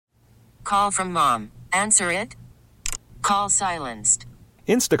Call from mom. Answer it. Call silenced.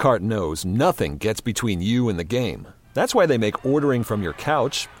 Instacart knows nothing gets between you and the game. That's why they make ordering from your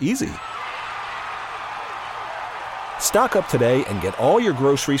couch easy. Stock up today and get all your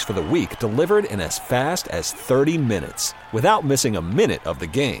groceries for the week delivered in as fast as 30 minutes without missing a minute of the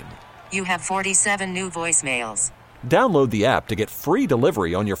game. You have 47 new voicemails. Download the app to get free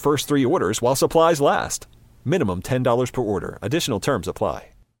delivery on your first 3 orders while supplies last. Minimum $10 per order. Additional terms apply.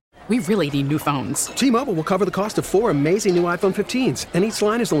 We really need new phones. T-Mobile will cover the cost of 4 amazing new iPhone 15s, and each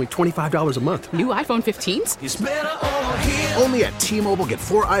line is only $25 a month. New iPhone 15s? It's better over here. Only at T-Mobile, get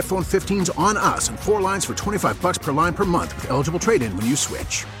 4 iPhone 15s on us and 4 lines for $25 per line per month with eligible trade-in when you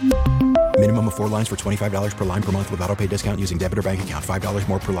switch. Minimum of 4 lines for $25 per line per month with autopay discount using debit or bank account. $5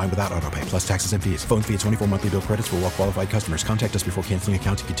 more per line without autopay, plus taxes and fees. Phone fee at 24 monthly bill credits for well-qualified customers. Contact us before canceling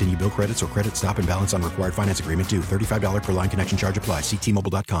account to continue bill credits or credit stop and balance on required finance agreement due. $35 per line connection charge applies. See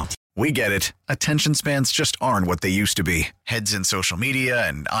T-Mobile.com. We get it. Attention spans just aren't what they used to be. Heads in social media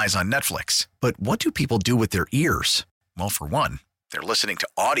and eyes on Netflix. But what do people do with their ears? Well, for one, they're listening to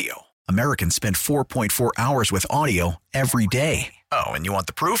audio. Americans spend 4.4 hours with audio every day. Oh, and you want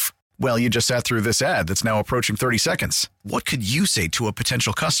the proof? Well, you just sat through this ad that's now approaching 30 seconds. What could you say to a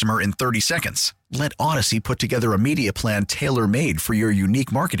potential customer in 30 seconds? Let Odyssey put together a media plan tailor-made for your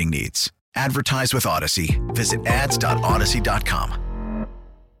unique marketing needs. Advertise with Odyssey. Visit ads.odyssey.com.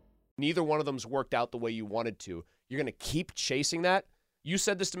 Neither one of them's worked out the way you wanted to. You're going to keep chasing that? You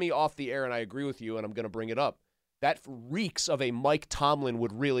said this to me off the air, and I agree with you, and I'm going to bring it up. That reeks of a Mike Tomlin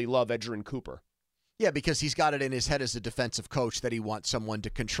would really love Edgerrin Cooper. Yeah, because he's got it in his head as a defensive coach that he wants someone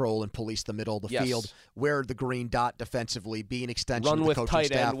to control and police the middle of the field, wear the green dot defensively, be an extension of the coaching staff. Run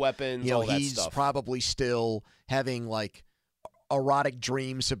with tight end weapons, all that he's stuff. probably still having like erotic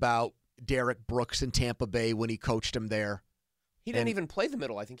dreams about Derek Brooks in Tampa Bay when he coached him there. He didn't even play the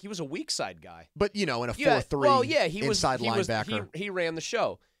middle. I think he was a weak side guy. But, in a 4-3 inside linebacker. He ran the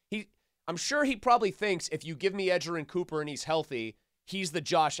show. I'm sure he probably thinks if you give me Edgerrin Cooper and he's healthy, he's the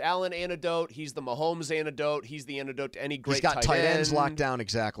Josh Allen antidote, he's the Mahomes antidote, he's the antidote to any great tight end. He's got tight ends locked down,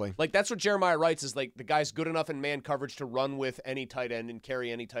 exactly. Like, that's what Jeremiah writes is, like, the guy's good enough in man coverage to run with any tight end and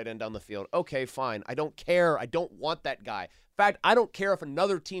carry any tight end down the field. Okay, fine. I don't care. I don't want that guy. In fact, I don't care if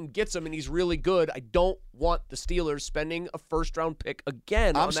another team gets him and he's really good. I don't want the Steelers spending a first-round pick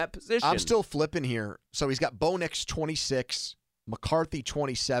again on that position. I'm still flipping here. So he's got Bo Nix 26, McCarthy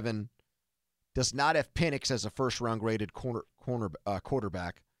 27, does not have Penix as a first-round graded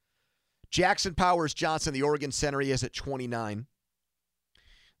quarterback. Jackson Powers Johnson, the Oregon center, he is at 29.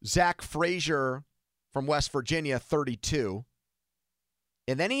 Zach Frazier from West Virginia, 32.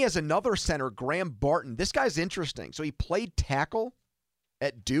 And then he has another center, Graham Barton. This guy's interesting. So he played tackle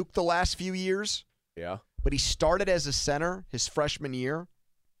at Duke the last few years. Yeah. But he started as a center his freshman year.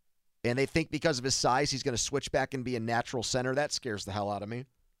 And they think because of his size, he's going to switch back and be a natural center. That scares the hell out of me.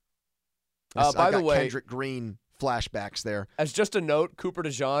 By the way, Kendrick Green flashbacks there. As just a note, Cooper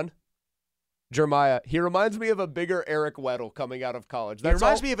DeJean, Jeremiah, he reminds me of a bigger Eric Weddle coming out of college. He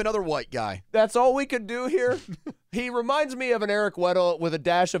reminds me of another white guy. That's all we could do here? He reminds me of an Eric Weddle with a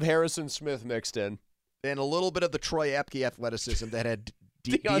dash of Harrison Smith mixed in. And a little bit of the Troy Apke athleticism that had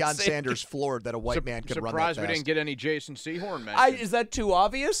Deion Sanders floored that a white man could run that Surprised fast. we didn't get any Jason Sehorn mention. Is that too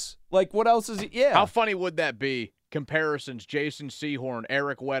obvious? Like, what else is he? Yeah. How funny would that be? Comparisons, Jason Sehorn,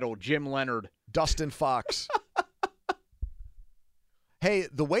 Eric Weddle, Jim Leonard. Dustin Fox. Hey,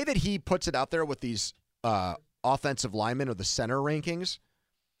 the way that he puts it out there with these offensive linemen or the center rankings,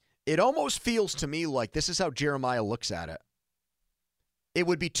 it almost feels to me like this is how Jeremiah looks at it. It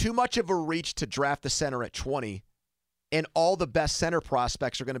would be too much of a reach to draft the center at 20, and all the best center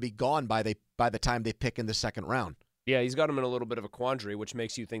prospects are going to be gone by the time they pick in the second round. Yeah, he's got him in a little bit of a quandary, which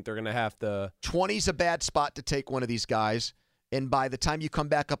makes you think they're going to have to. 20's a bad spot to take one of these guys, and by the time you come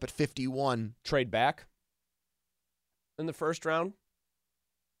back up at 51, trade back in the first round.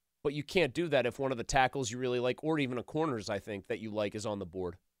 But you can't do that if one of the tackles you really like, or even a corners, I think, that you like is on the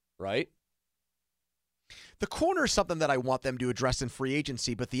board, right? The corner is something that I want them to address in free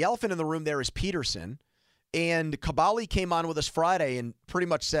agency, but the elephant in the room there is Peterson. And Kabali came on with us Friday and pretty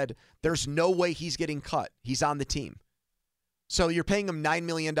much said there's no way he's getting cut. He's on the team. So you're paying him $9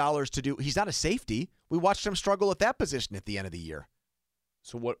 million to do – he's not a safety. We watched him struggle at that position at the end of the year.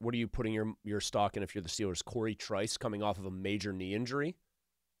 So what are you putting your stock in if you're the Steelers? Corey Trice coming off of a major knee injury?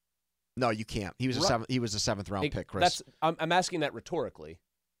 No, you can't. He was a seventh round pick, Chris. I'm asking that rhetorically,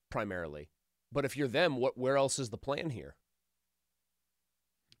 primarily. But if you're them, where else is the plan here?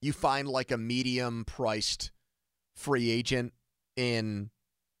 You find like a medium-priced free agent in.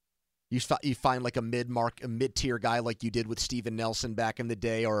 You find like a mid-tier guy like you did with Steven Nelson back in the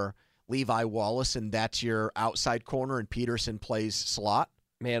day, or Levi Wallace, and that's your outside corner, and Peterson plays slot?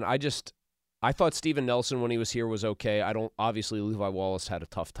 Man, I thought Steven Nelson when he was here was okay. Obviously Levi Wallace had a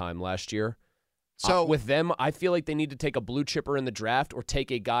tough time last year. So with them, I feel like they need to take a blue chipper in the draft or take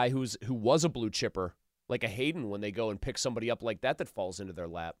a guy who was a blue chipper, like a Hayden, when they go and pick somebody up like that falls into their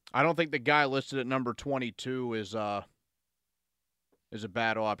lap. I don't think the guy listed at number 22 is a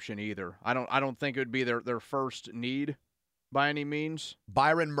bad option either. I don't think it would be their first need by any means.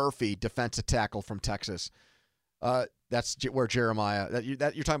 Byron Murphy, defensive tackle from Texas. That's where Jeremiah. You're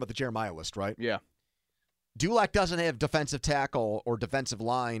talking about the Jeremiah list, right? Yeah. Dulac doesn't have defensive tackle or defensive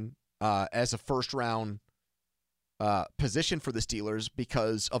line as a first-round position for the Steelers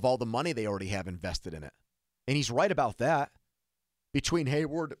because of all the money they already have invested in it. And he's right about that. Between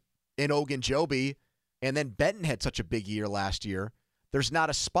Hayward and Ogunjobi, and then Benton had such a big year last year, there's not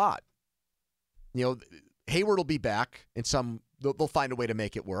a spot. Hayward will be back, and they'll find a way to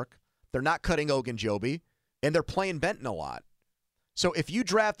make it work. They're not cutting Ogunjobi, and they're playing Benton a lot. So if you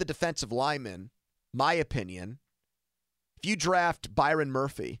draft the defensive lineman, my opinion, if you draft Byron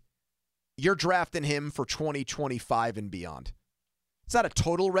Murphy, you're drafting him for 2025 and beyond. It's not a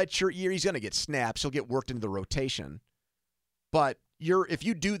total redshirt year. He's going to get snaps. He'll get worked into the rotation. But if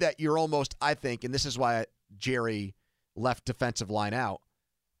you do that, you're almost, I think, and this is why Jerry left defensive line out,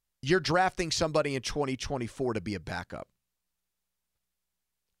 you're drafting somebody in 2024 to be a backup.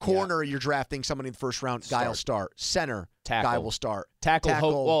 Corner, you're drafting somebody in the first round. Guy will start. Center, tackle. Guy will start.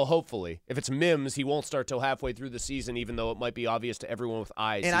 Tackle. Hopefully. If it's Mims, he won't start till halfway through the season, even though it might be obvious to everyone with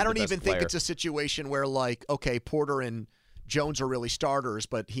eyes. And I don't even think it's a situation where, Porter and Jones are really starters,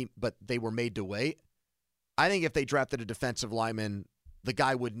 but they were made to wait. I think if they drafted a defensive lineman, the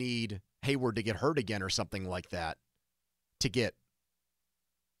guy would need Hayward to get hurt again or something like that to get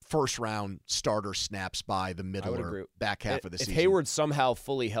first-round starter snaps by the middle or back half of the season. If Hayward's somehow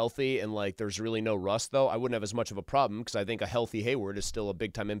fully healthy and there's really no rust, though, I wouldn't have as much of a problem because I think a healthy Hayward is still a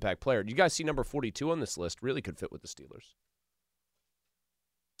big-time impact player. You guys see number 42 on this list? Really could fit with the Steelers.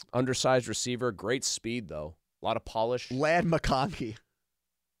 Undersized receiver, great speed, though. A lot of polish. Ladd McConkey.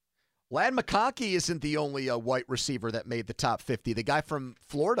 Ladd McConkey isn't the only white receiver that made the top 50. The guy from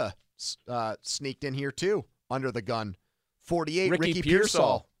Florida sneaked in here, too, under the gun. 48, Ricky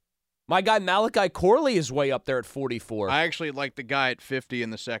Pearsall. My guy Malachi Corley is way up there at 44. I actually like the guy at 50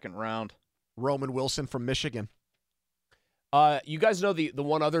 in the second round. Roman Wilson from Michigan. You guys know the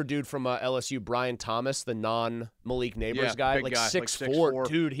one other dude from LSU, Brian Thomas, the non-Malik Neighbors guy? Big guy, 6'4".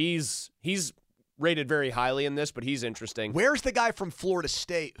 Dude, he's rated very highly in this, but he's interesting. Where's the guy from Florida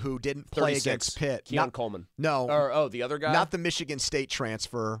State who didn't play 36, against Pitt? Keon Coleman. No. The other guy? Not the Michigan State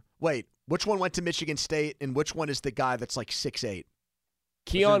transfer. Wait, which one went to Michigan State, and which one is the guy that's 6'8"?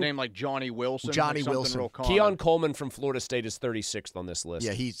 Keon, his name Johnny Wilson. Johnny Wilson. Keon Coleman from Florida State is 36th on this list.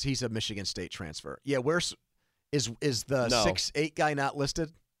 Yeah, he's a Michigan State transfer. Yeah, where's is the 6'8" guy not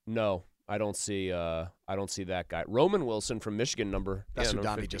listed? No, I don't see that guy. Roman Wilson from Michigan, That's who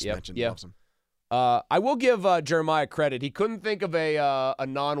Donnie just mentioned. Yeah. I will give Jeremiah credit. He couldn't think of a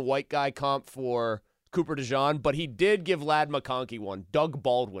non-white guy comp for Cooper DeJean, but he did give Ladd McConkey one. Doug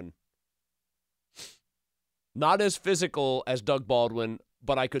Baldwin. Not as physical as Doug Baldwin,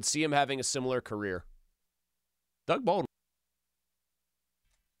 but I could see him having a similar career. Doug Baldwin.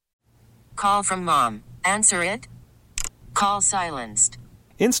 Call from mom. Answer it. Call silenced.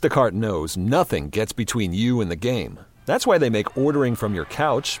 Instacart knows nothing gets between you and the game. That's why they make ordering from your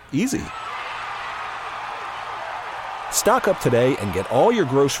couch easy. Stock up today and get all your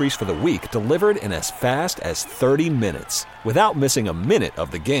groceries for the week delivered in as fast as 30 minutes without missing a minute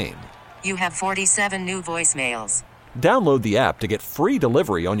of the game. You have 47 new voicemails. Download the app to get free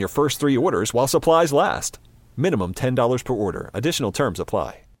delivery on your first 3 orders while supplies last. Minimum $10 per order. Additional terms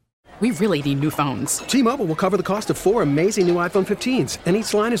apply. We really need new phones. T-Mobile will cover the cost of 4 amazing new iPhone 15s, and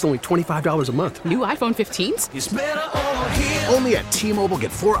each line is only $25 a month. New iPhone 15s? It's better over here. Only at T-Mobile,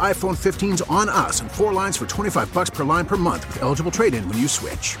 get 4 iPhone 15s on us and 4 lines for $25 per line per month with eligible trade-in when you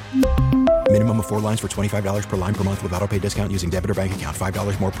switch. Minimum of 4 lines for $25 per line per month with autopay discount using debit or bank account.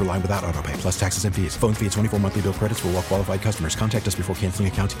 $5 more per line without autopay, plus taxes and fees. Phone fee at 24 monthly bill credits for well-qualified customers. Contact us before canceling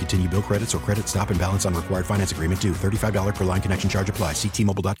account to continue bill credits or credit stop and balance on required finance agreement due. $35 per line connection charge applies. See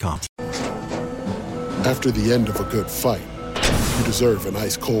T-Mobile.com. After the end of a good fight, you deserve an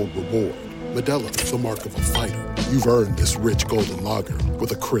ice-cold reward. Modelo is the mark of a fighter. You've earned this rich golden lager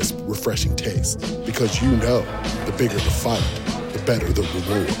with a crisp, refreshing taste. Because you know, the bigger the fight, the better the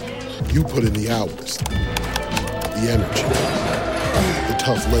reward. You put in the hours, the energy, the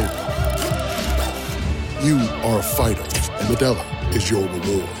tough labor. You are a fighter, and Modelo is your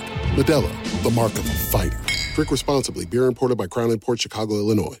reward. Modelo, the mark of a fighter. Drink responsibly. Beer imported by Crown Imports, Chicago,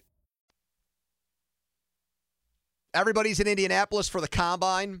 Illinois. Everybody's in Indianapolis for the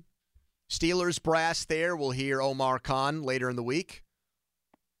Combine. Steelers brass there. We'll hear Omar Khan later in the week,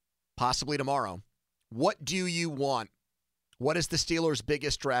 possibly tomorrow. What do you want? What is the Steelers'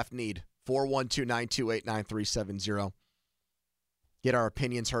 biggest draft need? 412-928-9370. Get our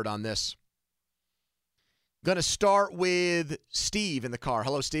opinions heard on this. Going to start with Steve in the car.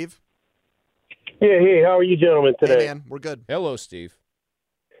 Hello, Steve. Yeah, hey, how are you gentlemen today? Hey, man, we're good. Hello, Steve.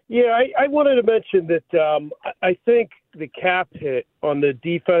 Yeah, I wanted to mention that I think the cap hit on the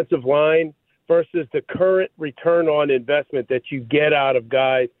defensive line versus the current return on investment that you get out of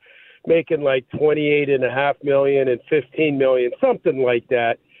guys making like $28.5 million and $15 million, something like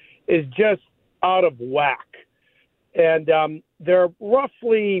that, is just out of whack. And they're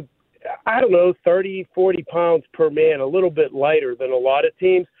roughly, 30, 40 pounds per man, a little bit lighter than a lot of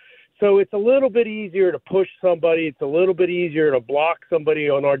teams. So it's a little bit easier to push somebody. It's a little bit easier to block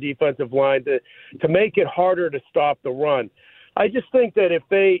somebody on our defensive line to make it harder to stop the run. I just think that if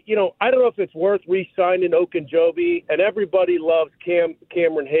they, I don't know if it's worth re-signing Ogunjobi, and everybody loves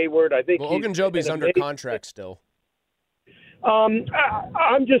Cameron Hayward. I think Ogunjobi's under contract still. I'm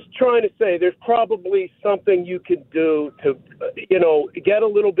just trying to say there's probably something you could do to, get a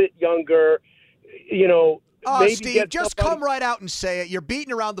little bit younger, maybe Steve, just come right out and say it. You're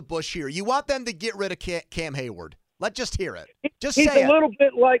beating around the bush here. You want them to get rid of Cam Hayward. Let's just hear it. He's a little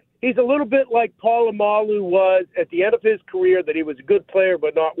bit like Polamalu was at the end of his career, that he was a good player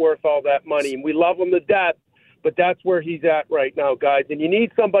but not worth all that money. And we love him to death, but that's where he's at right now, guys. And you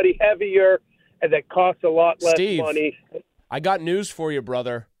need somebody heavier and that costs a lot less money. I got news for you,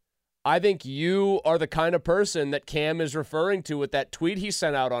 brother. I think you are the kind of person that Cam is referring to with that tweet he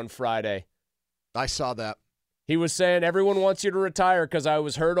sent out on Friday. I saw that. He was saying, everyone wants you to retire because I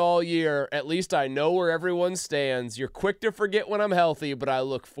was hurt all year. At least I know where everyone stands. You're quick to forget when I'm healthy, but I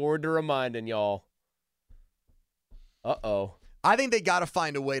look forward to reminding y'all. Uh-oh. I think they got to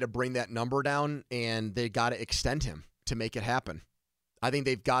find a way to bring that number down, and they got to extend him to make it happen. I think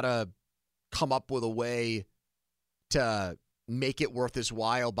they've got to come up with a way to make it worth his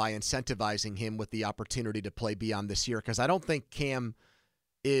while by incentivizing him with the opportunity to play beyond this year, because I don't think Cam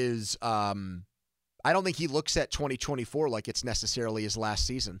is I don't think he looks at 2024 like it's necessarily his last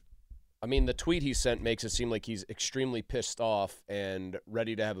season. I mean, the tweet he sent makes it seem like he's extremely pissed off and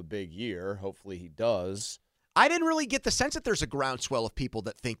ready to have a big year. Hopefully he does. I didn't really get the sense that there's a groundswell of people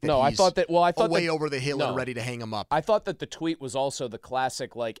that think that no, he's I thought way over the hill and ready to hang him up. I thought that the tweet was also the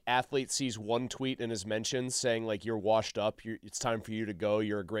classic, like, athlete sees one tweet in his mentions saying, like, you're washed up, it's time for you to go,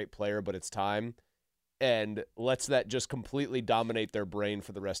 you're a great player, but it's time. And lets that just completely dominate their brain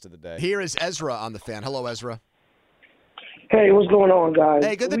for the rest of the day. Here is Ezra on the Fan. Hello, Ezra. Hey, what's going on, guys?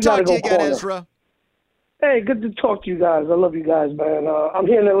 Hey, good to talk to you again, Ezra. Hey, good to talk to you guys. I love you guys, man. I'm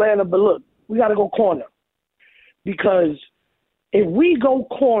here in Atlanta, but look, we got to go corner. Because if we go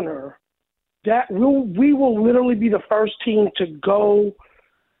corner, we will literally be the first team to go,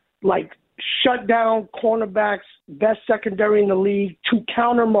 like, shut down cornerbacks, best secondary in the league, to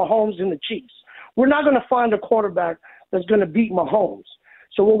counter Mahomes and the Chiefs. We're not going to find a quarterback that's going to beat Mahomes.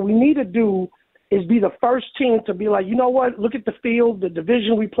 So what we need to do is be the first team to be like, you know what, look at the field, the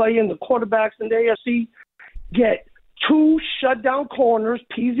division we play in, the quarterbacks in the AFC, get 2 shutdown corners,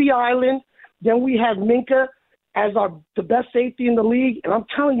 PZ Island, then we have Minka as the best safety in the league. And I'm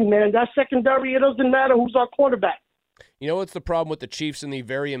telling you, man, that secondary, it doesn't matter who's our quarterback. You know what's the problem with the Chiefs in the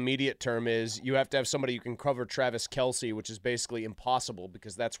very immediate term is you have to have somebody who can cover Travis Kelce, which is basically impossible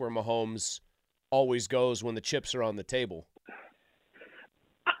because that's where Mahomes always goes when the chips are on the table.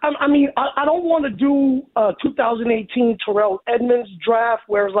 I mean, I don't want to do 2018 Terrell Edmonds draft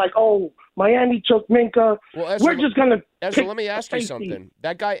where it's like, oh, Miami took Minka. Well, Ezra, we're just going to Ezra, let me ask you something.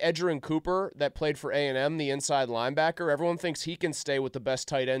 That guy, Edgerrin Cooper, that played for A&M, the inside linebacker, everyone thinks he can stay with the best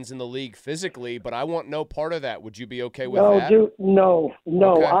tight ends in the league physically, but I want no part of that. Would you be okay with that? Dude, no.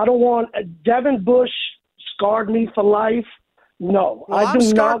 Okay. I don't want Devin Bush scarred me for life. No, well, I'm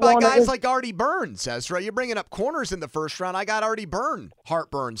scarred by guys like Artie Burns, Ezra. You're bringing up corners in the first round. I got Artie Burn,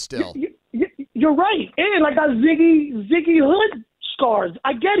 heartburn still. You're right. And I got Ziggy Hood scars.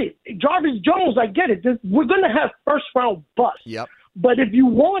 I get it. Jarvis Jones, I get it. We're going to have first-round busts. Yep. But if you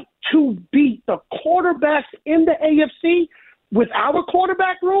want to beat the quarterbacks in the AFC with our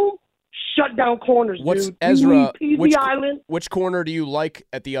quarterback room, shut down corners, dude. Ezra, which corner do you like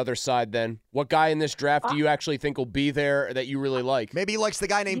at the other side then? What guy in this draft do you actually think will be there that you really like? Maybe he likes the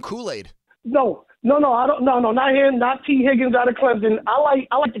guy named Kool-Aid. No, I don't. No, not him. Not T. Higgins out of Clemson.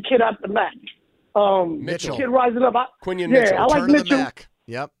 I like the kid out the Mac. Mitchell. The kid rising up. Quinion Mitchell. I like Mitchell. The Mac.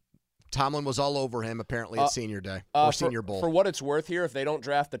 Yep. Tomlin was all over him apparently at Senior Day or Senior Bowl. For what it's worth here, if they don't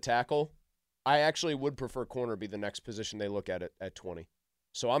draft the tackle, I actually would prefer corner be the next position they look at at 20.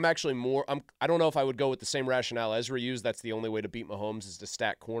 So I'm actually more I don't know if I would go with the same rationale Ezra used. That's the only way to beat Mahomes is to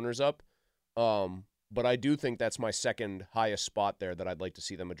stack corners up. But I do think that's my second highest spot there that I'd like to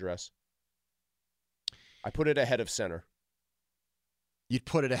see them address. I put it ahead of center. You'd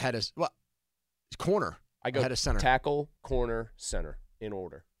put it ahead of corner. I go ahead of center. Tackle, corner, center in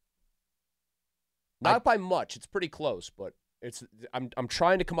order. Not by much. It's pretty close, but I'm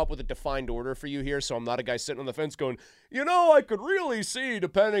trying to come up with a defined order for you here, so I'm not a guy sitting on the fence going, I could really see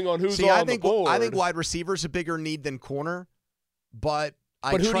depending on who's on the board. I think wide receiver is a bigger need than corner, but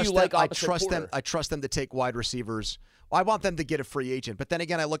I trust them to take wide receivers. I want them to get a free agent, but then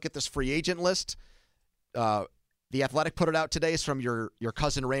again, I look at this free agent list. The Athletic put it out today. It's from your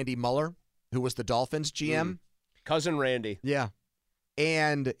cousin Randy Muller, who was the Dolphins GM. Cousin Randy. Yeah.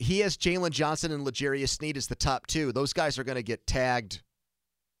 And he has Jalen Johnson and L'Jarius Sneed as the top two. Those guys are going to get tagged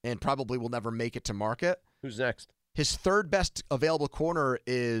and probably will never make it to market. Who's next? His third best available corner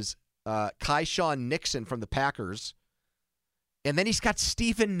is Keyshawn Nixon from the Packers. And then he's got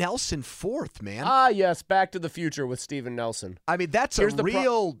Steven Nelson fourth, man. Ah, yes, Back to the Future with Steven Nelson. I mean, that's a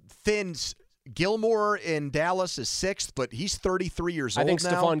real thin. Gilmore in Dallas is sixth, but he's 33 years old now. I think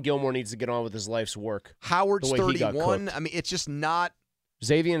Stephon Gilmore needs to get on with his life's work. Howard's 31. I mean, it's just not.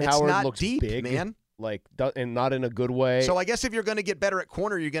 Xavier Howard looks deep, big, man. And not in a good way. So I guess if you're going to get better at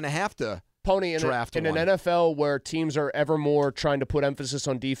corner, you're going to have to Poni draft in an NFL where teams are ever more trying to put emphasis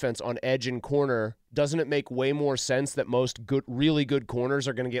on defense, on edge and corner. Doesn't it make way more sense that most really good corners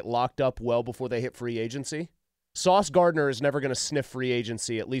are going to get locked up well before they hit free agency? Sauce Gardner is never going to sniff free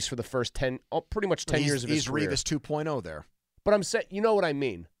agency, at least for the first pretty much 10 years of his career. He's Revis 2.0 there. But I'm saying, you know what I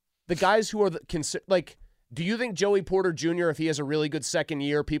mean. The guys who are do you think Joey Porter Jr., if he has a really good second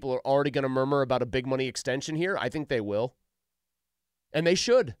year, people are already going to murmur about a big money extension here? I think they will. And they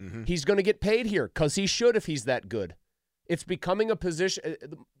should. Mm-hmm. He's going to get paid here because he should if he's that good. It's becoming a position.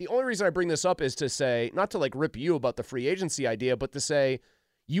 The only reason I bring this up is to say, not to rip you about the free agency idea, but to say,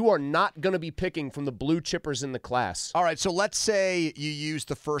 you are not going to be picking from the blue chippers in the class. All right, so let's say you use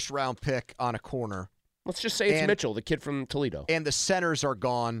the first-round pick on a corner. Let's just say it's Mitchell, the kid from Toledo. And the centers are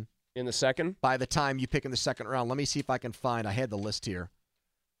gone. In the second? By the time you pick in the second round. Let me see if I can find. I had the list here.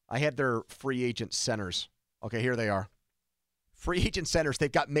 I had their free agent centers. Okay, here they are. Free agent centers. They've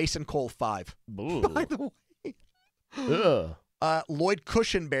got Mason Cole 5. Ooh. By the way. Lloyd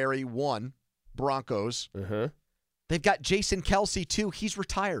Cushenberry 1, Broncos. Uh-huh. They've got Jason Kelsey, too. He's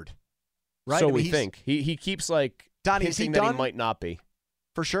retired. Right? So we think. He keeps, Donnie, hinting that he might not be.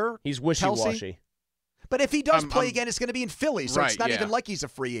 For sure? He's wishy-washy. Kelsey? But if he does play again, it's going to be in Philly, so it's not even like he's a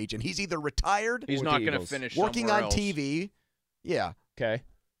free agent. He's either retired. He's not going to finish working on else. TV. Yeah. Okay.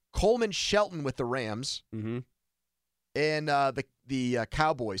 Coleman Shelton with the Rams. Mm-hmm. And the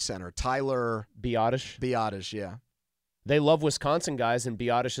Cowboys center, Tyler Biotish. Biotish, yeah. They love Wisconsin guys, and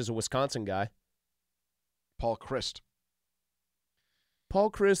Biotish is a Wisconsin guy. Paul Christ. Paul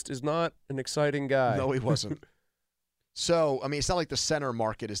Christ is not an exciting guy. No, he wasn't. So, I mean, it's not like the center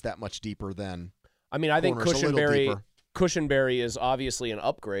market is that much deeper than. I mean, I think Cushenberry is obviously an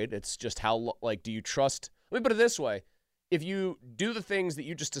upgrade. It's just how, do you trust? Let me put it this way. If you do the things that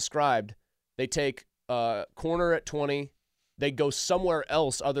you just described, they take corner at 20, they go somewhere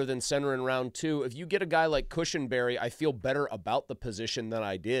else other than center in round 2. If you get a guy like Cushenberry, I feel better about the position than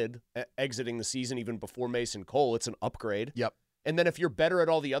I did exiting the season even before Mason Cole. It's an upgrade. Yep. And then if you're better at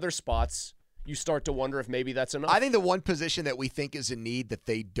all the other spots, you start to wonder if maybe that's enough. I think the one position that we think is a need that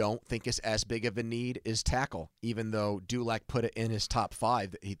they don't think is as big of a need is tackle, even though Dulac put it in his top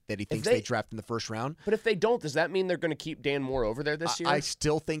 5 that he thinks they draft in the first round. But if they don't, does that mean they're going to keep Dan Moore over there this year? I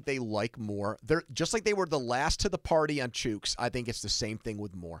still think they like Moore. They're just like they were the last to the party on Chooks. I think it's the same thing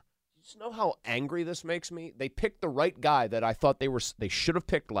with Moore. You just know how angry this makes me? They picked the right guy that I thought they should have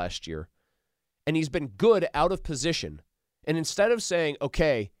picked last year, and he's been good out of position. And instead of saying,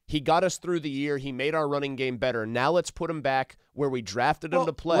 okay, he got us through the year, he made our running game better, now let's put him back where we drafted him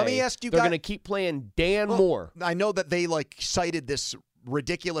to play. Let me ask you, they're going to keep playing Dan Moore. I know that they cited this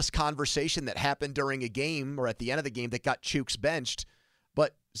ridiculous conversation that happened during a game or at the end of the game that got Chooks benched.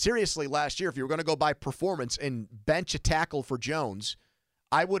 But seriously, last year, if you were going to go by performance and bench a tackle for Jones,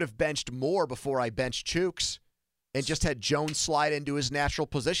 I would have benched Moore before I benched Chooks and just had Jones slide into his natural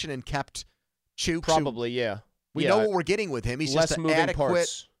position and kept Chooks. Probably, yeah. We know what we're getting with him. He's less just an adequate,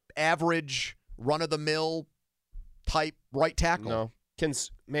 average, run-of-the-mill type right tackle.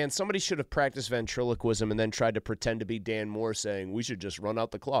 No. Somebody should have practiced ventriloquism and then tried to pretend to be Dan Moore saying, we should just run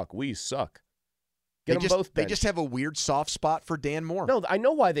out the clock. We suck. Get them both benched. They just have a weird soft spot for Dan Moore. No, I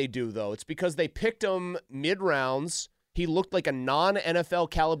know why they do, though. It's because they picked him mid-rounds, he looked like a non-NFL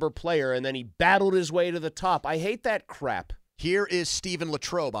caliber player, and then he battled his way to the top. I hate that crap. Here is Steven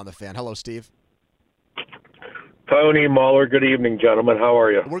Latrobe on the Fan. Hello, Steve. Poni, Mahler, good evening, gentlemen. How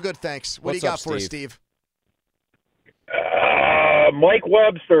are you? We're good, thanks. What do you got for us, Steve? Mike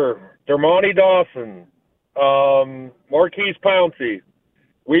Webster, Dermontti Dawson, Marquise Pouncey.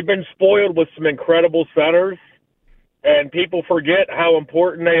 We've been spoiled with some incredible centers, and people forget how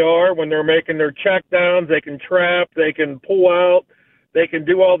important they are when they're making their checkdowns. They can trap, they can pull out, they can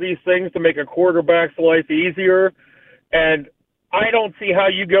do all these things to make a quarterback's life easier. And I don't see how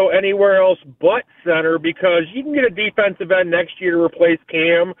you go anywhere else but center, because you can get a defensive end next year to replace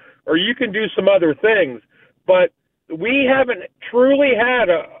Cam, or you can do some other things. But we haven't truly had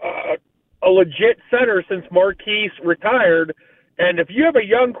a legit center since Marquise retired. And if you have a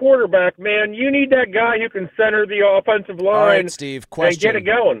young quarterback, man, you need that guy who can center the offensive line. All right, Steve, question. And get it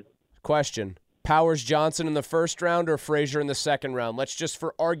going. Question. Powers Johnson in the first round or Frazier in the second round? Let's just,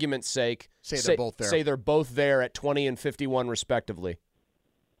 for argument's sake, they're both there. Say they're both there at 20 and 51, respectively.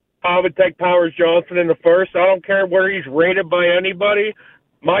 I would take Powers Johnson in the first. I don't care where he's rated by anybody.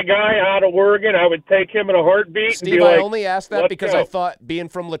 My guy out of Oregon, I would take him in a heartbeat. Steve, and be I like, only asked that because go. I thought, being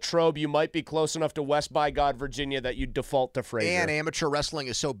from Latrobe, you might be close enough to West by God, Virginia, that you'd default to Frazier. And amateur wrestling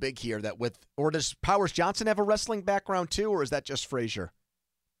is so big here that or does Powers Johnson have a wrestling background too, or is that just Frazier?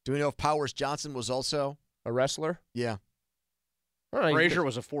 Do we know if Powers Johnson was also a wrestler? Yeah. Frazier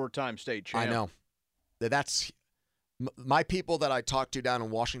was a 4-time state champ. I know. That's my people that I talked to down in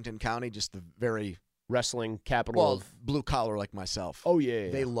Washington County, just the very wrestling capital of blue collar like myself. Oh,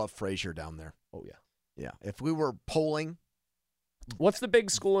 yeah. They love Frazier down there. Oh, yeah. Yeah. If we were polling. What's the big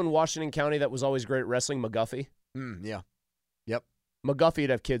school in Washington County that was always great at wrestling? McGuffey? Yeah. Yep.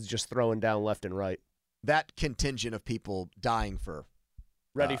 McGuffey'd have kids just throwing down left and right. That contingent of people dying for.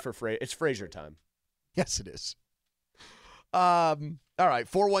 Ready for Frazier. It's Frazier time. Yes, it is. All right.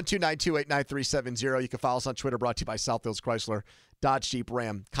 412-928-9370. You can follow us on Twitter, brought to you by South Hills Chrysler, Dodge Jeep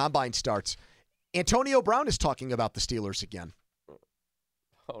Ram. Combine starts. Antonio Brown is talking about the Steelers again.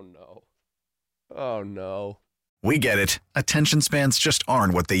 Oh, no. Oh, no. We get it. Attention spans just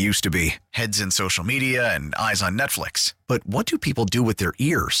aren't what they used to be. Heads in social media and eyes on Netflix. But what do people do with their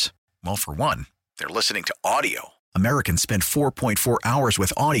ears? Well, for one, they're listening to audio. Americans spend 4.4 hours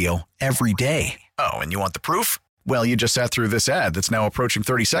with audio every day. Oh, and you want the proof? Well, you just sat through this ad that's now approaching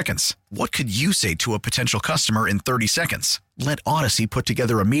 30 seconds. What could you say to a potential customer in 30 seconds? Let Odyssey put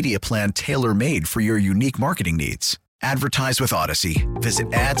together a media plan tailor-made for your unique marketing needs. Advertise with Odyssey.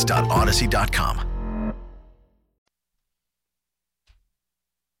 Visit ads.odyssey.com.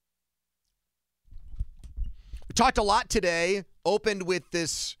 We talked a lot today, opened with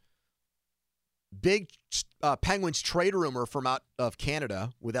this big Penguins trade rumor from out of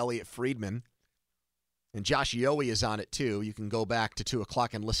Canada with Elliot Friedman. And Josh Yohe is on it, too. You can go back to 2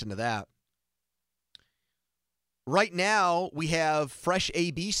 o'clock and listen to that. Right now, we have fresh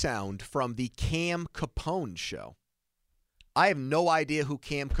AB sound from the Cam Capone show. I have no idea who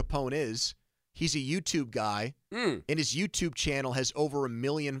Cam Capone is. He's a YouTube guy, and his YouTube channel has over 1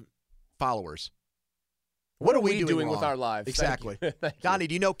 million followers. What are we doing with our lives? Exactly. Donnie,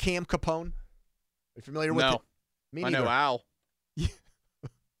 do you know Cam Capone? Are you familiar with him? Me neither. I know Al.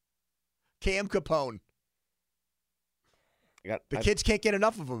 Cam Capone. The kids can't get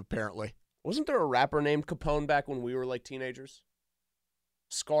enough of him, apparently. Wasn't there a rapper named Capone back when we were like teenagers?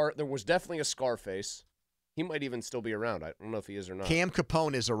 There was definitely a Scarface. He might even still be around. I don't know if he is or not. Cam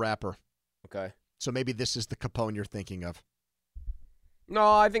Capone is a rapper. Okay. So maybe this is the Capone you're thinking of.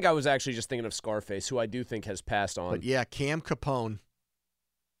 No, I think I was actually just thinking of Scarface, who I do think has passed on. But yeah, Cam Capone.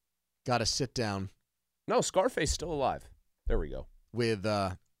 Got to sit down. No, Scarface still alive. There we go. With,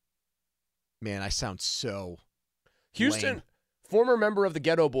 man, I sound so Houston, lame. Former member of the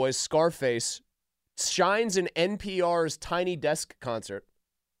Ghetto Boys, Scarface, shines in NPR's Tiny Desk concert.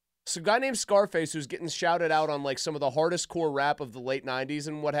 So a guy named Scarface, who's getting shouted out on like some of the hardest core rap of the late 90s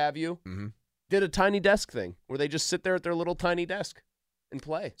and what have you, did a Tiny Desk thing where they just sit there at their little tiny desk and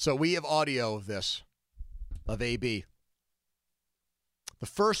play. So we have audio of this, of AB. The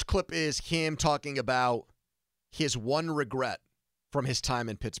first clip is him talking about his one regret from his time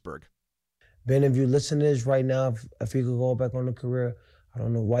in Pittsburgh. Ben, if you listen to this right now, if you could go back on the career, I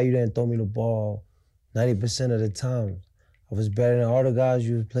don't know why you didn't throw me the ball 90% of the time. I was better than all the guys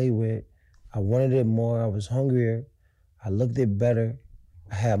you played with. I wanted it more. I was hungrier. I looked it better.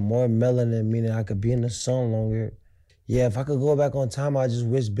 I had more melanin, meaning I could be in the sun longer. Yeah, if I could go back on time, I just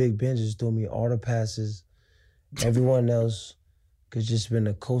wish Big Ben just threw me all the passes. Everyone else could just been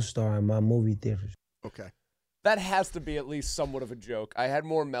a co-star in my movie theaters. Okay. That has to be at least somewhat of a joke. I had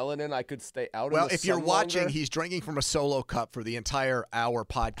more melanin. I could stay out Well, in the if you're sun watching, longer. he's drinking from a solo cup for the entire hour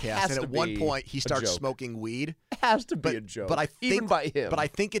podcast. And at one point, he starts smoking weed. It has to be a joke. But I think, even by him. But I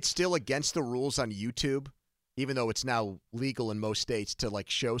think it's still against the rules on YouTube, even though it's now legal in most states to like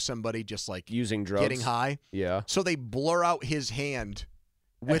show somebody just like using drugs, getting high. Yeah. So they blur out his hand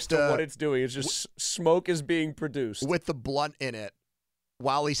with what it's doing. It's just smoke is being produced with the blunt in it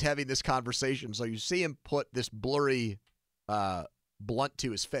while he's having this conversation. So you see him put this blurry blunt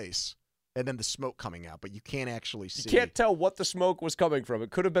to his face, and then the smoke coming out, but you can't actually see. You can't tell what the smoke was coming from. It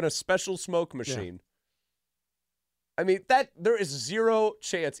could have been a special smoke machine. Yeah. I mean, there is zero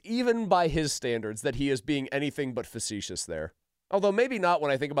chance, even by his standards, that he is being anything but facetious there. Although maybe not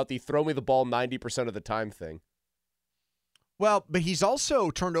when I think about the throw me the ball 90% of the time thing. Well, but he's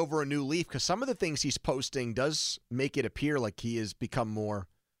also turned over a new leaf because some of the things he's posting does make it appear like he has become more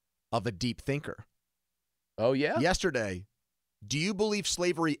of a deep thinker. Oh, yeah? Yesterday, do you believe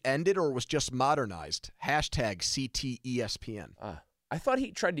slavery ended or was just modernized? Hashtag CTESPN. I thought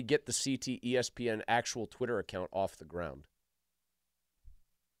he tried to get the CTESPN actual Twitter account off the ground.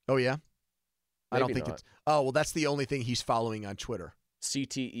 Oh, yeah? I don't Maybe think not. it's... Oh, well, that's the only thing he's following on Twitter.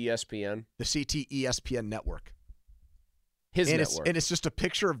 CTESPN? The CTESPN network. His and network. And it's just a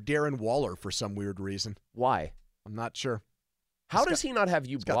picture of Darren Waller for some weird reason. Why? I'm not sure. How does he not have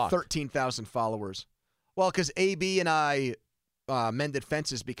you blocked? He's got 13,000 followers. Well, because AB and I mended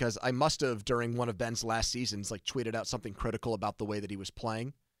fences because I must have, during one of Ben's last seasons, like tweeted out something critical about the way that he was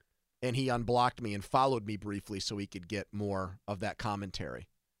playing. And he unblocked me and followed me briefly so he could get more of that commentary.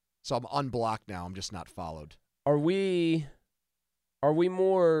 So I'm unblocked now. I'm just not followed. Are we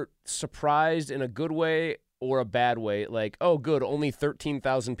more surprised in a good way or a bad way? Like, oh, good, only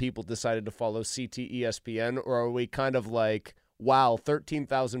 13,000 people decided to follow CTESPN? Or are we kind of like, wow,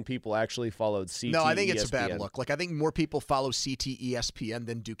 13,000 people actually followed CTESPN? No, I think it's a bad look. Like, I think more people follow CTESPN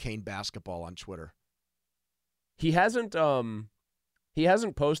than Duquesne basketball on Twitter. He hasn't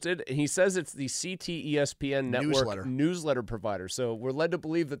posted. He says it's the CTESPN network newsletter provider. So we're led to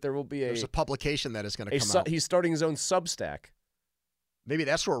believe that there will be There's a publication that is going to come out. He's starting his own Substack. Maybe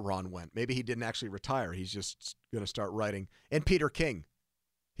that's where Ron went. Maybe he didn't actually retire. He's just going to start writing. And Peter King.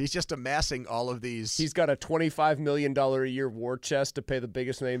 He's just amassing all of these. He's got a $25 million a year war chest to pay the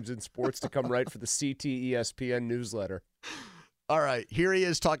biggest names in sports to come write for the CTESPN newsletter. All right. Here he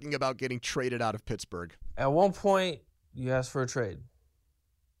is talking about getting traded out of Pittsburgh. At one point, you asked for a trade.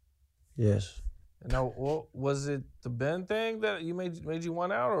 Yes. Now, was it the Ben thing that you made you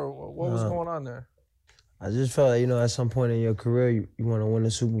want out, or what was going on there? I just felt like, at some point in your career, you want to win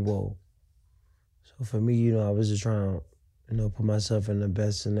a Super Bowl. So for me, I was just trying to, put myself in the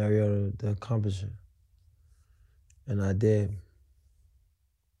best scenario to accomplish it. And I did.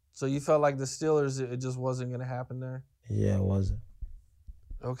 So you felt like the Steelers, it just wasn't going to happen there? Yeah, it wasn't.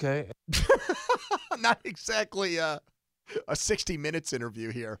 Okay. Not exactly a 60 Minutes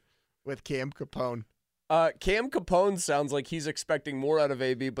interview here with Cam Capone. Cam Capone sounds like he's expecting more out of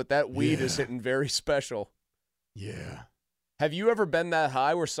AB, but that weed is hitting very special. Yeah. Have you ever been that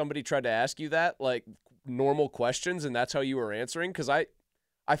high where somebody tried to ask you that, like normal questions, and that's how you were answering? Because I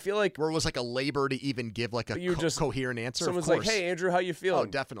feel like where it was like a labor to even give like a coherent answer. Someone's like, "Hey, Andrew, how you feeling?" Oh,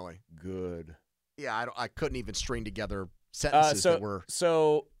 definitely. Good. Yeah, I couldn't even string together sentences that were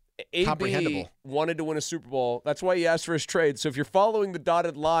AB comprehensible. Wanted to win a Super Bowl. That's why he asked for his trade. So if you're following the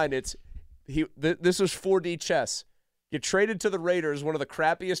dotted line, this was 4D chess. Get traded to the Raiders, one of the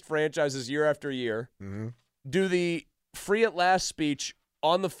crappiest franchises year after year. Mm-hmm. Do the free at last speech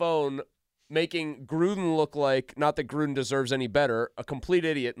on the phone, making Gruden look like, not that Gruden deserves any better, a complete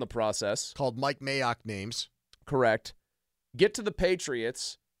idiot in the process. Called Mike Mayock names. Correct. Get to the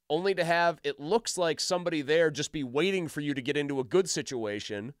Patriots, only to have, it looks like somebody there just be waiting for you to get into a good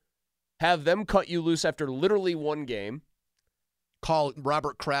situation, have them cut you loose after literally one game. Call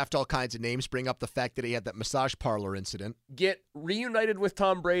Robert Kraft all kinds of names, bring up the fact that he had that massage parlor incident. Get reunited with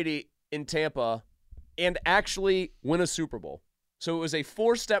Tom Brady in Tampa and actually win a Super Bowl. So it was a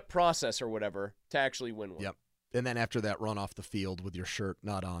 4-step process or whatever to actually win one. Yep. And then after that, run off the field with your shirt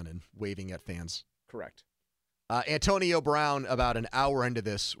not on and waving at fans. Correct. Antonio Brown, about an hour into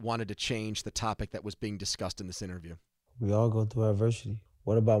this, wanted to change the topic that was being discussed in this interview. We all go through adversity.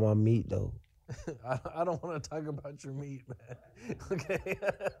 What about my meat, though? I don't want to talk about your meat, man. Okay.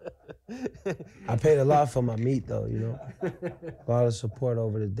 I paid a lot for my meat, though, A lot of support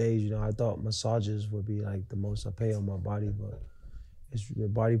over the days, I thought massages would be like the most I pay on my body, but it's the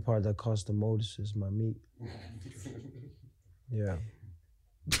body part that costs the most is my meat. Yeah.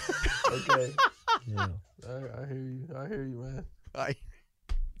 Okay. Yeah. I hear you. I hear you, man.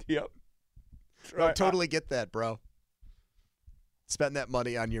 Yep. I totally get that, bro. Spend that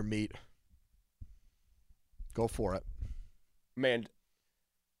money on your meat. Go for it. Man,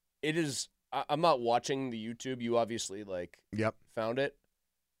 it is. I'm not watching the YouTube. You obviously found it.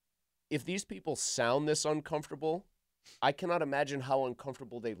 If these people sound this uncomfortable, I cannot imagine how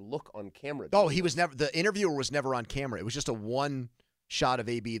uncomfortable they look on camera. Oh, he was never. The interviewer was never on camera. It was just a one shot of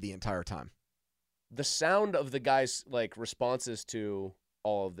AB the entire time. The sound of the guy's responses to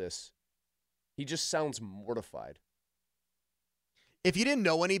all of this, he just sounds mortified. If you didn't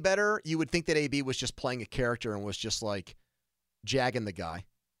know any better, you would think that AB was just playing a character and was just jagging the guy.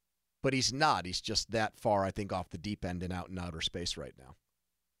 But he's not. He's just that far, I think, off the deep end and out in outer space right now.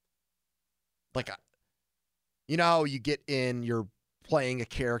 You know how you get in, you're playing a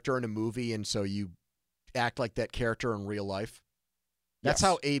character in a movie, and so you act like that character in real life? That's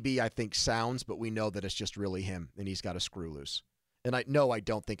how AB, I think, sounds, but we know that it's just really him, and he's got a screw loose. And I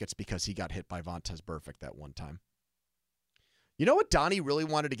don't think it's because he got hit by Vontaze Burfict that one time. You know what Donnie really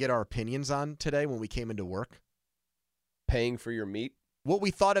wanted to get our opinions on today when we came into work? Paying for your meat? What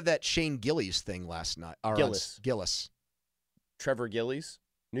we thought of that Shane Gillis thing last night. Gillis. Trevor Gillies?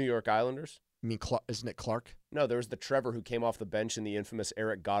 New York Islanders? I mean, isn't it Clark? No, there was the Trevor who came off the bench in the infamous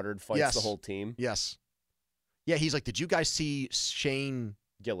Eric Goddard fights the whole team. Yes. Yeah, he's like, did you guys see Shane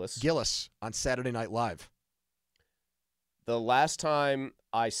Gillis on Saturday Night Live? The last time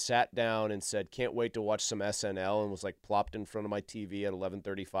I sat down and said, can't wait to watch some SNL, and was plopped in front of my TV at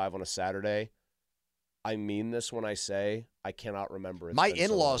 11:35 on a Saturday, I mean this when I say I cannot remember. It's my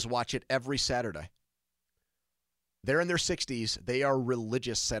in-laws watch it every Saturday. They're in their 60s. They are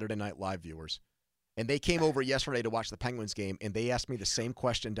religious Saturday Night Live viewers. And they came over yesterday to watch the Penguins game, and they asked me the same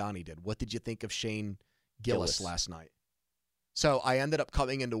question Donnie did. What did you think of Shane Gillis last night? So I ended up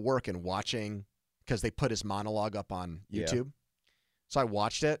coming into work and watching, because they put his monologue up on YouTube. Yeah. So I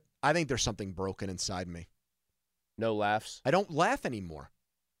watched it. I think there's something broken inside me. No laughs? I don't laugh anymore.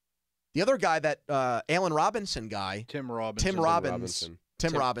 The other guy, that Allen Robinson guy. Tim Robinson.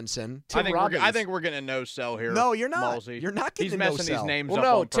 I think we're getting a no-sell here. No, you're not. Malsey. You're not getting a no-sell. He's messing these names up on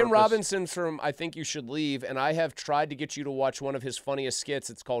no, Tim purpose. Robinson from I Think You Should Leave, and I have tried to get you to watch one of his funniest skits.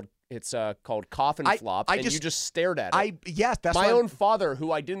 It's called Coffin Flop, and you just stared at it. That's my own father,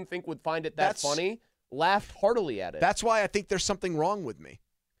 who I didn't think would find it that funny, laughed heartily at it. That's why I think there's something wrong with me.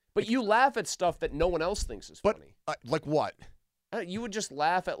 But you laugh at stuff that no one else thinks is funny. Like what? You would just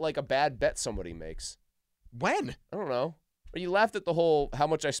laugh at a bad bet somebody makes. When? I don't know. Or you laughed at the whole how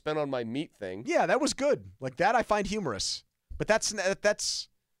much I spent on my meat thing. Yeah, that was good. That I find humorous. But that's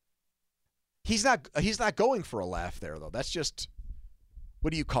he's not going for a laugh there though. That's just,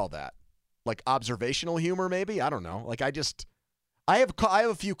 what do you call that? Observational humor maybe? I don't know. I have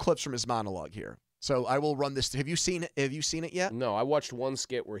a few clips from his monologue here. So I will run this. Have you seen it yet? No, I watched one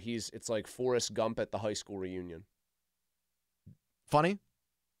skit where it's like Forrest Gump at the high school reunion. Funny?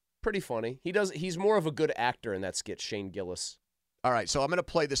 Pretty funny. He's more of a good actor in that skit, Shane Gillis. All right, so I'm going to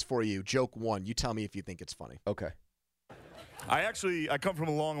play this for you. Joke 1. You tell me if you think it's funny. Okay. I come from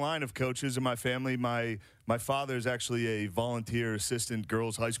a long line of coaches in my family. My father is actually a volunteer assistant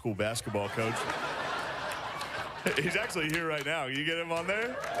girls high school basketball coach. He's actually here right now. Can you get him on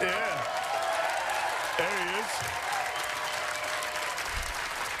there? Yeah. There he is.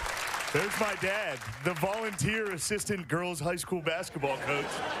 There's my dad, the volunteer assistant girls high school basketball coach.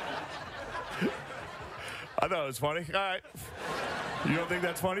 I thought it was funny. All right. You don't think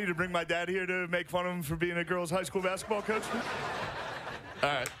that's funny to bring my dad here to make fun of him for being a girls high school basketball coach? All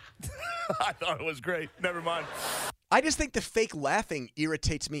right. I thought it was great. Never mind. I just think the fake laughing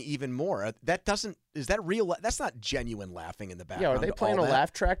irritates me even more. Is that real? That's not genuine laughing in the background. Yeah, are they playing a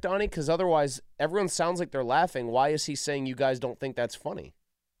laugh track, Donnie? Because otherwise, everyone sounds like they're laughing. Why is he saying you guys don't think that's funny?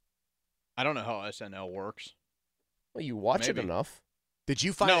 I don't know how SNL works. Well, you watch it enough. Did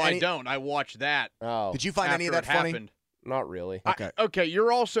you find No, I don't. I watched that. Oh. Did you find any of that funny? Happened. Not really. Okay. Okay,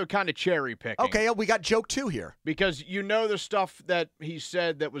 you're also kind of cherry picking. Okay, we got joke 2 here. Because you know the stuff that he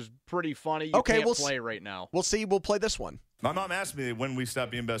said that was pretty funny. You can't play right now. We'll see. We'll play this one. My mom asked me when we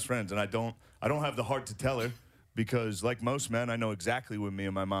stopped being best friends, and I don't have the heart to tell her because, like most men, I know exactly when me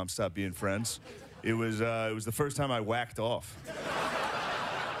and my mom stopped being friends. It was the first time I whacked off.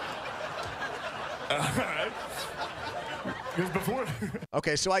 All right. Because before.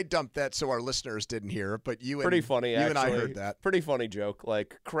 Okay, so I dumped that so our listeners didn't hear, but you pretty funny. And I heard that. Pretty funny joke,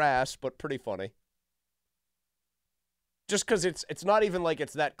 crass, but pretty funny. Just because it's not even like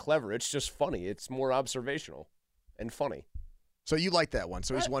it's that clever. It's just funny. It's more observational and funny. So you like that one.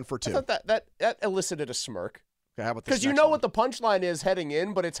 So he's 1 for 2. I thought that elicited a smirk. Okay, how about this? Because you know what the punchline is heading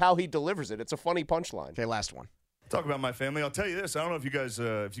in, but it's how he delivers it. It's a funny punchline. Okay, last one. Talk about my family. I'll tell you this. I don't know if you guys,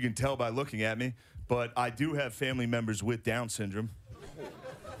 if you can tell by looking at me, but I do have family members with Down syndrome.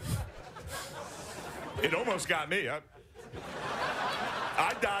 It almost got me. I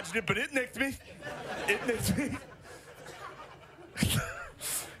dodged it, but it nicked me. It nicked me.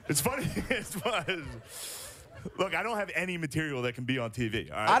 It's funny. Look, I don't have any material that can be on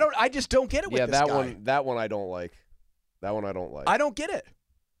TV. All right? I just don't get it with this guy. That one I don't like. That one I don't like. I don't get it.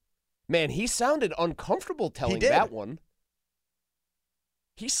 Man, he sounded uncomfortable telling that one.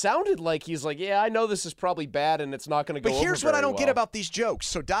 He sounded like he's like, yeah, I know this is probably bad and it's not going to go over But here's what I don't get well. about these jokes.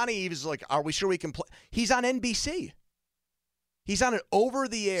 So Donnie Eve is like, are we sure we can play? He's on NBC. He's on an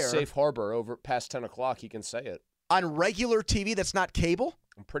over-the-air. Safe harbor over past 10 o'clock, he can say it. On regular TV that's not cable?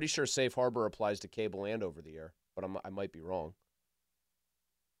 I'm pretty sure safe harbor applies to cable and over-the-air, but I might be wrong.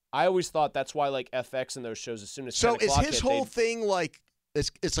 I always thought that's why like FX and those shows, as soon as 10 o'clock So is his whole thing like,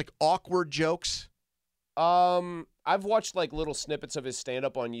 it's like awkward jokes? I've watched like little snippets of his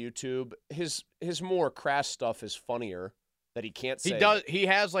stand-up on YouTube. His more crass stuff is funnier that he can't say. He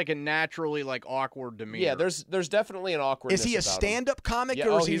has like a naturally like awkward demeanor. Yeah, there's definitely an awkwardness. Is he a about stand-up comic him.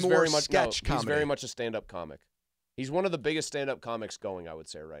 or is he he's more very much, sketch comedy? He's very much a stand-up comic. He's one of the biggest stand-up comics going, I would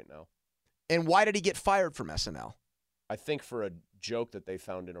say, right now. And why did he get fired from SNL? I think for a joke that they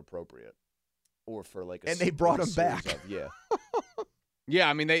found inappropriate, or for like. And they brought him back. Yeah. Yeah,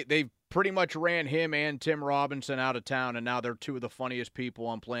 I mean they pretty much ran him and Tim Robinson out of town, and now they're two of the funniest people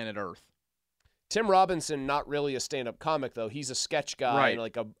on planet Earth. Tim Robinson, not really a stand-up comic, though. He's a sketch guy, right. And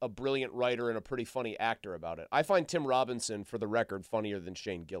like a brilliant writer and a pretty funny actor about it. I find Tim Robinson, for the record, funnier than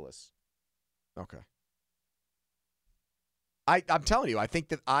Shane Gillis. Okay. I'm telling you, I think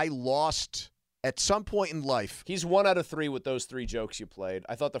that I lost at some point in life. He's 1 out of 3 with those 3 jokes you played.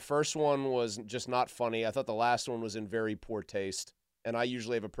 I thought the first one was just not funny. I thought the last one was in very poor taste. And I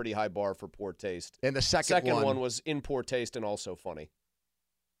usually have a pretty high bar for poor taste. And the second one was in poor taste and also funny.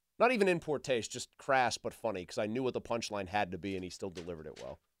 Not even in poor taste, just crass but funny, because I knew what the punchline had to be, and he still delivered it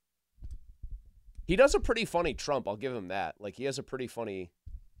well. He does a pretty funny Trump, I'll give him that. Like, he has a pretty funny,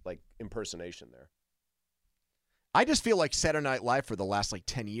 like, impersonation there. I just feel like Saturday Night Live for the last,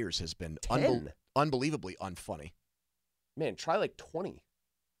 10 years has been unbelievably unfunny. Man, try, 20.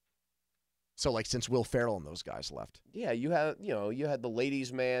 So, since Will Ferrell and those guys left. Yeah, you had the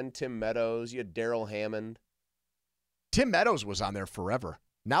ladies' man, Tim Meadows. You had Daryl Hammond. Tim Meadows was on there forever.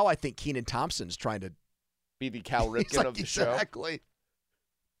 Now I think Kenan Thompson's trying to be the Cal Ripken of the show. Exactly.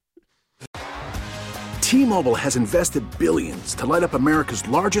 T-Mobile has invested billions to light up America's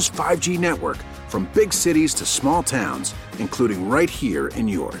largest 5G network, from big cities to small towns, including right here in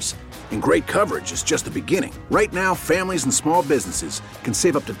yours. And great coverage is just the beginning. Right now, families and small businesses can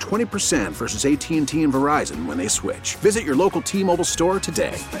save up to 20% versus AT&T and Verizon when they switch. Visit your local T-Mobile store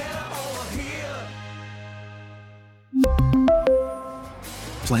today.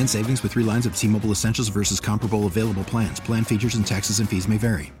 Plan savings with 3 lines of T-Mobile Essentials versus comparable available plans. Plan features and taxes and fees may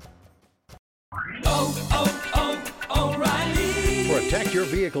vary. Protect your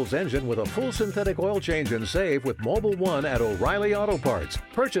vehicle's engine with a full synthetic oil change and save with Mobile One at O'Reilly Auto Parts.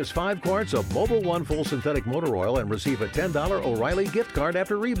 Purchase 5 quarts of Mobile One full synthetic motor oil and receive a $10 O'Reilly gift card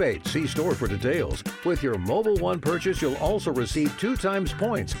after rebate. See store for details. With your Mobile One purchase, you'll also receive 2 times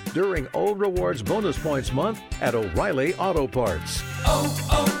points during O Rewards Bonus Points Month at O'Reilly Auto Parts.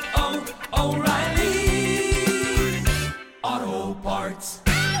 O'Reilly Auto Parts.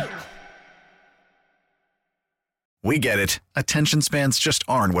 We get it. Attention spans just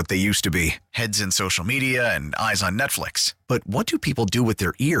aren't what they used to be. Heads in social media and eyes on Netflix. But what do people do with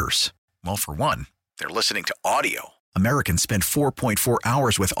their ears? Well, for one, they're listening to audio. Americans spend 4.4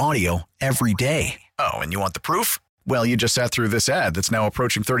 hours with audio every day. Oh, and you want the proof? Well, you just sat through this ad that's now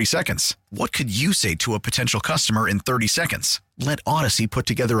approaching 30 seconds. What could you say to a potential customer in 30 seconds? Let Odyssey put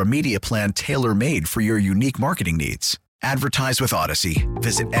together a media plan tailor-made for your unique marketing needs. Advertise with Odyssey.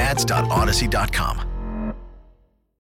 Visit ads.odyssey.com.